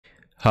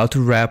How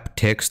to wrap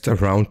text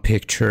around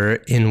picture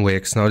in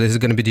Wix. Now this is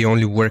going to be the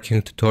only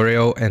working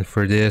tutorial, and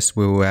for this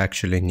we will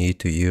actually need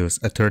to use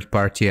a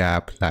third-party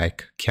app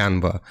like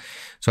Canva.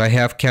 So I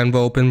have Canva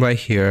open right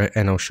here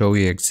and I'll show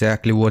you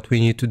exactly what we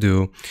need to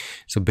do.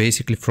 So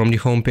basically from the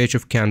homepage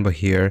of Canva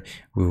here,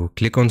 we will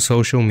click on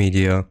social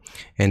media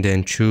and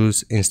then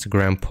choose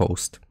Instagram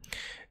post.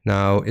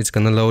 Now it's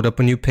going to load up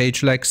a new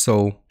page like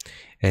so.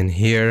 And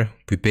here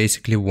we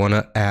basically want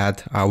to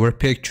add our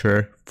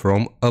picture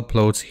from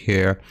uploads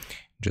here.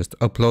 Just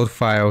upload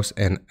files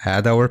and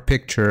add our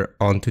picture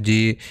onto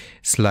the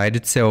slide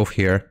itself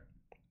here.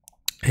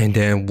 And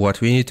then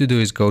what we need to do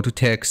is go to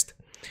text.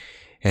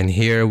 And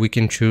here we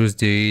can choose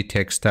the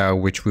text style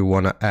which we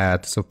want to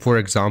add. So for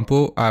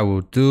example, I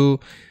will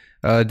do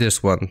this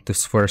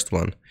first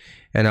one.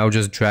 And I'll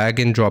just drag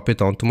and drop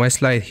it onto my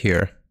slide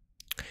here.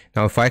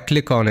 Now if I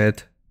click on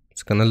it,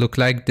 it's gonna look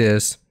like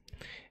this.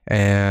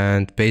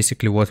 And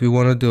basically what we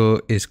want to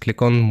do is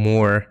click on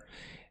more,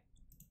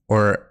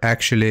 or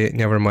actually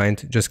never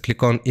mind, just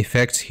click on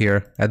effects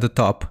here at the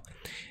top.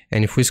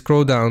 And if we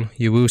scroll down,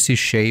 you will see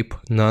shape,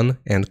 none,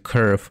 and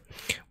curve.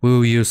 We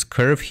will use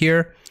curve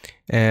here,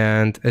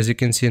 and as you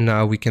can see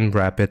now we can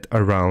wrap it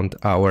around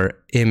our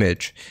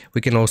image.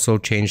 We can also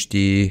change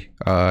the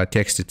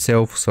text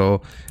itself,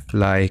 so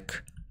like,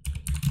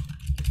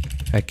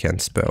 I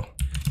can't spell,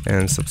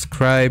 and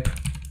subscribe.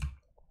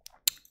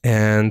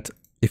 And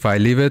if I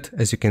leave it,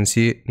 as you can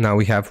see, now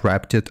we have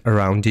wrapped it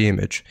around the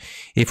image.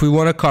 If we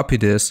want to copy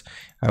this,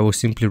 I will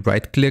simply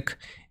right click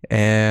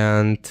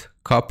and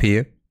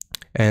copy,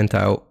 and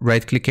I'll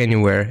right click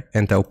anywhere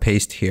and I'll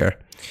paste here.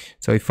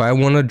 So if I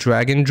want to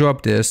drag and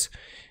drop this,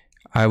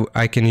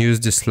 I can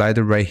use the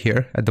slider right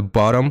here at the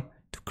bottom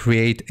to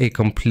create a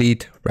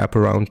complete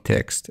wraparound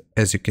text,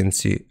 as you can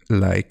see,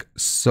 like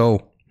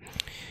so.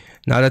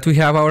 Now that we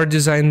have our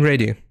design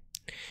ready,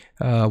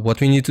 what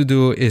we need to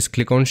do is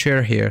click on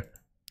share here.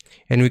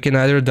 And we can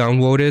either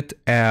download it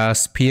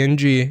as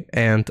PNG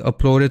and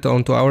upload it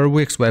onto our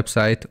Wix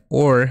website,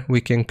 or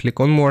we can click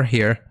on more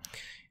here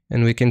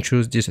and we can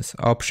choose this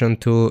option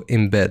to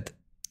embed.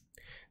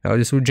 Now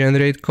this will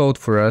generate code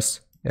for us,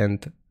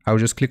 and I'll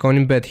just click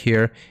on embed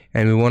here,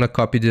 and we want to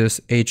copy this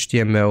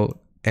HTML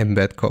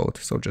embed code.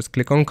 So just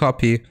click on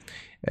copy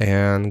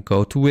and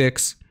go to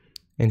Wix,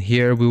 and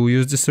here we will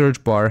use the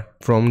search bar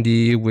from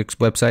the Wix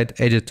website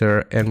editor,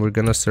 and we're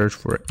gonna search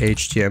for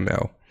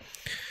HTML.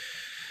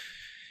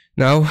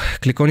 Now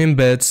click on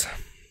embeds,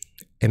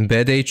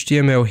 embed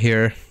HTML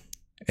here,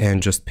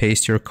 and just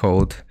paste your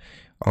code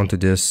onto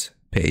this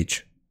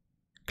page.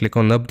 Click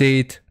on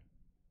update,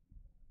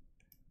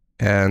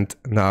 and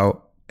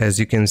now as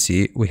you can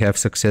see, we have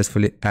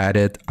successfully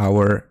added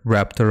our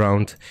wrapped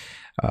around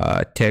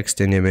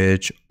text and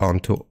image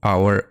onto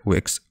our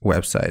Wix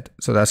website.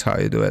 So that's how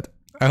you do it.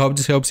 I hope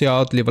this helps you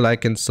out. Leave a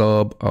like and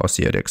sub. I'll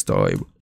see you next time.